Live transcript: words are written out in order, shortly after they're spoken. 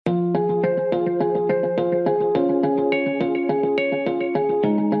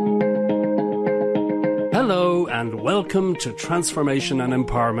and welcome to Transformation and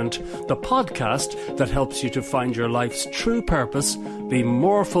Empowerment, the podcast that helps you to find your life's true purpose, be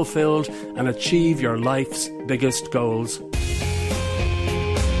more fulfilled, and achieve your life's biggest goals.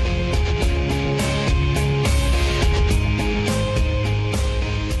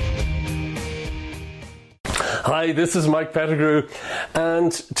 Hi, this is Mike Pettigrew,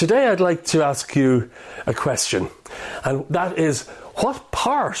 and today I'd like to ask you a question, and that is, what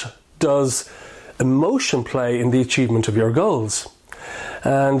part does emotion play in the achievement of your goals?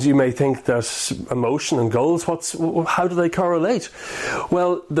 And you may think that emotion and goals, how do they correlate?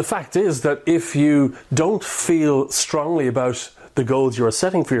 Well, the fact is that if you don't feel strongly about the goals you are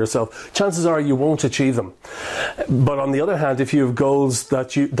setting for yourself, chances are you won't achieve them. But on the other hand, if you have goals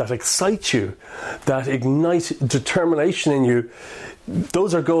that excite you, that ignite determination in you,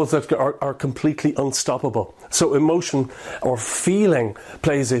 those are goals that are completely unstoppable. So emotion or feeling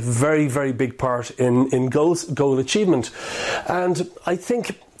plays a very, very big part in goal achievement. And I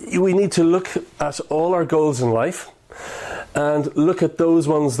think we need to look at all our goals in life and look at those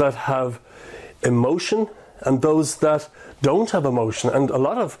ones that have emotion and those that don't have emotion. And a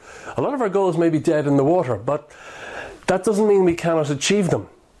lot of our goals may be dead in the water, but that doesn't mean we cannot achieve them.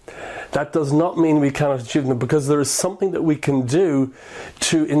 That does not mean we cannot achieve them, because there is something that we can do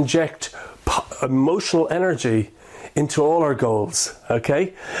to inject emotional energy into all our goals,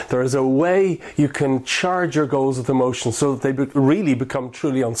 okay? There is a way you can charge your goals with emotion so that they really become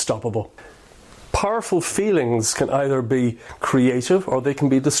truly unstoppable. Powerful feelings can either be creative or they can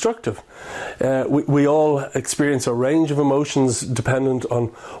be destructive. We all experience a range of emotions dependent on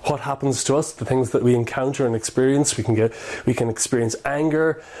what happens to us, the things that we encounter and experience. We can experience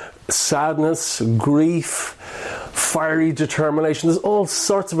anger, sadness, grief, fiery determination. There's all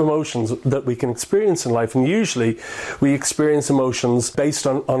sorts of emotions that we can experience in life, and usually we experience emotions based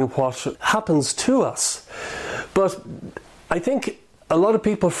on what happens to us. But I think a lot of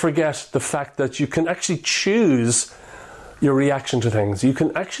people forget the fact that you can actually choose your reaction to things. You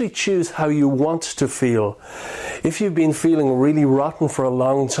can actually choose how you want to feel. If you've been feeling really rotten for a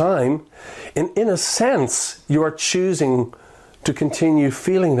long time, in a sense, you are choosing to continue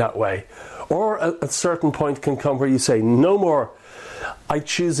feeling that way. Or a certain point can come where you say, no more, I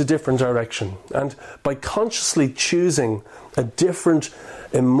choose a different direction. And by consciously choosing a different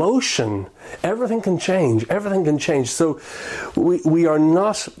emotion, everything can change. So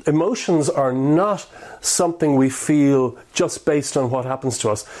emotions are not something we feel just based on what happens to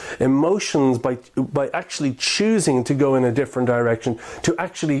us. Emotions, by actually choosing to go in a different direction, to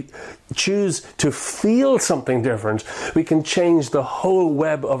actually choose to feel something different, we can change the whole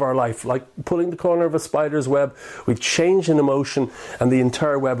web of our life. Like pulling the corner of a spider's web, we change an emotion and the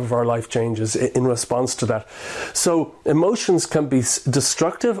entire web of our life changes in response to that. So emotions can be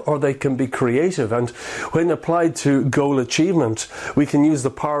destructive or they can be creative, and when applied to goal achievement, we can use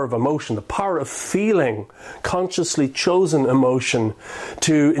the power of emotion, the power of feeling, consciously chosen emotion,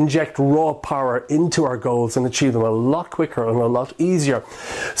 to inject raw power into our goals and achieve them a lot quicker and a lot easier.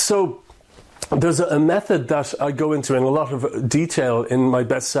 So there's a method that I go into in a lot of detail in my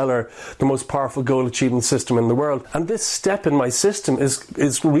bestseller, The Most Powerful Goal Achievement System in the World. And this step in my system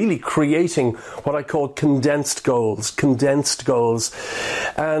is really creating what I call condensed goals.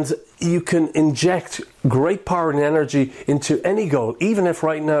 And you can inject great power and energy into any goal, even if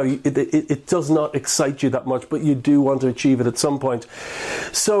right now it does not excite you that much, but you do want to achieve it at some point.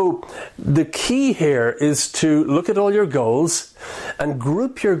 So the key here is to look at all your goals and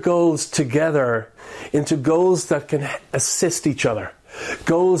group your goals together into goals that can assist each other.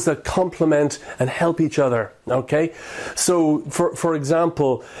 Goals that complement and help each other, okay? So, for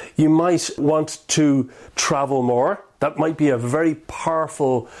example, you might want to travel more. That might be a very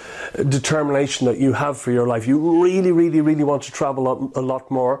powerful determination that you have for your life. You really, really, really want to travel a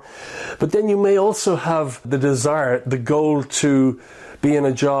lot more. But then you may also have the desire, the goal to be in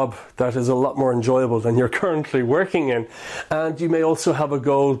a job that is a lot more enjoyable than you're currently working in. And you may also have a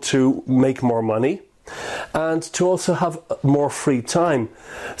goal to make more money and to also have more free time.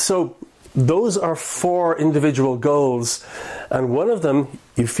 So those are 4 individual goals, and one of them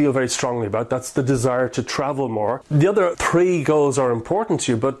you feel very strongly about. That's the desire to travel more. The other 3 goals are important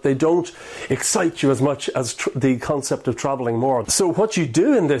to you, but they don't excite you as much as the concept of traveling more. So what you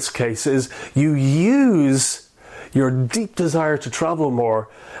do in this case is you use your deep desire to travel more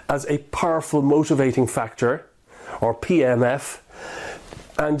as a powerful motivating factor, or PMF,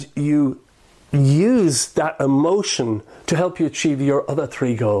 and you use that emotion to help you achieve your other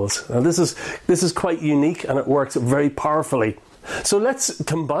 3 goals. Now this is quite unique, and it works very powerfully. So let's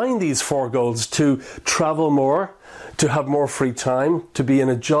combine these 4 goals: to travel more, to have more free time, to be in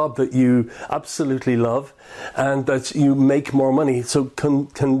a job that you absolutely love, and that you make more money. So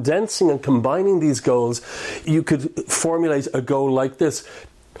condensing and combining these goals, you could formulate a goal like this.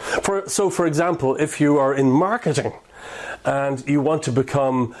 For example, if you are in marketing and you want to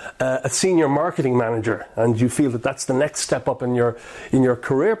become a senior marketing manager, and you feel that that's the next step up in your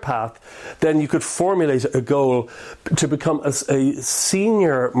career path, then you could formulate a goal to become a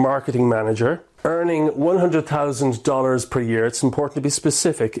senior marketing manager, earning $100,000 per year. It's important to be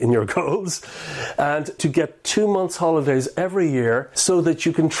specific in your goals, and to get 2 months holidays every year so that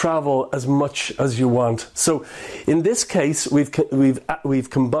you can travel as much as you want. So in this case, we've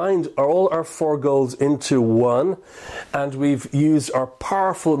combined all our 4 goals into one, and we've used our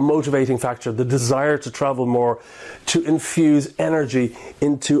powerful motivating factor, the desire to travel more, to infuse energy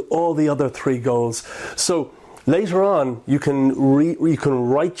into all the other 3 goals. So later on, you can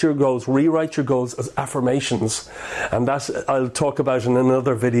rewrite your goals as affirmations, and that I'll talk about in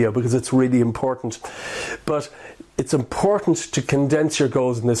another video because it's really important. But it's important to condense your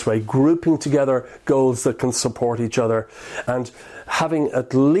goals in this way, grouping together goals that can support each other, and having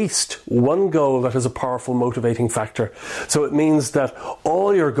at least one goal that is a powerful motivating factor. So it means that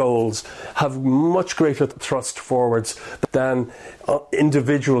all your goals have much greater thrust forwards than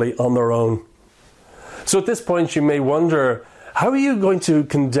individually on their own. So at this point, you may wonder, how are you going to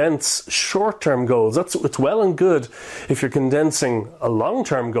condense short-term goals? It's well and good if you're condensing a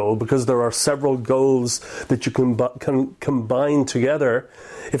long-term goal, because there are several goals that you can combine together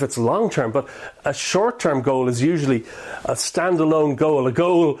if it's long-term. But a short-term goal is usually a standalone goal, a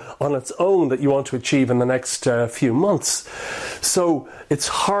goal on its own that you want to achieve in the next few months. So it's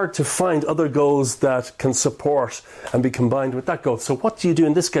hard to find other goals that can support and be combined with that goal. So what do you do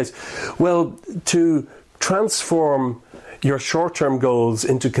in this case? Well, to transform your short-term goals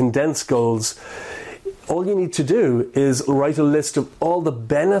into condensed goals, all you need to do is write a list of all the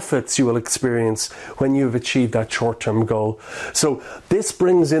benefits you will experience when you've achieved that short-term goal. So this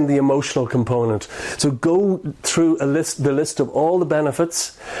brings in the emotional component. So go through the list of all the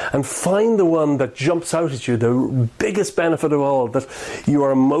benefits and find the one that jumps out at you, the biggest benefit of all that you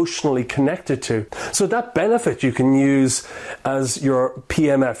are emotionally connected to. So that benefit you can use as your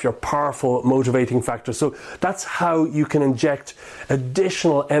PMF, your powerful motivating factor. So that's how you can inject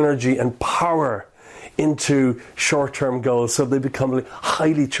additional energy and power into short-term goals, so they become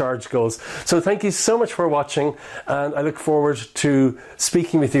highly charged goals. So thank you so much for watching, and I look forward to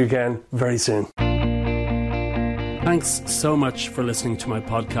speaking with you again very soon. Thanks so much for listening to my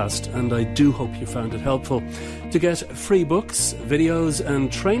podcast, and I do hope you found it helpful. To get free books, videos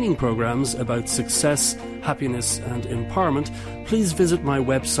and training programs about success, happiness and empowerment, please visit my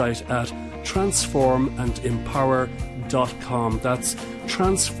website at transformandempower.com. That's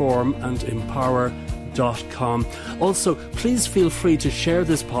transformandempower.com. Also, please feel free to share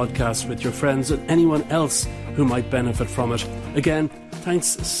this podcast with your friends and anyone else who might benefit from it. Again,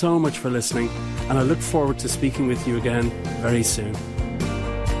 thanks so much for listening, and I look forward to speaking with you again very soon.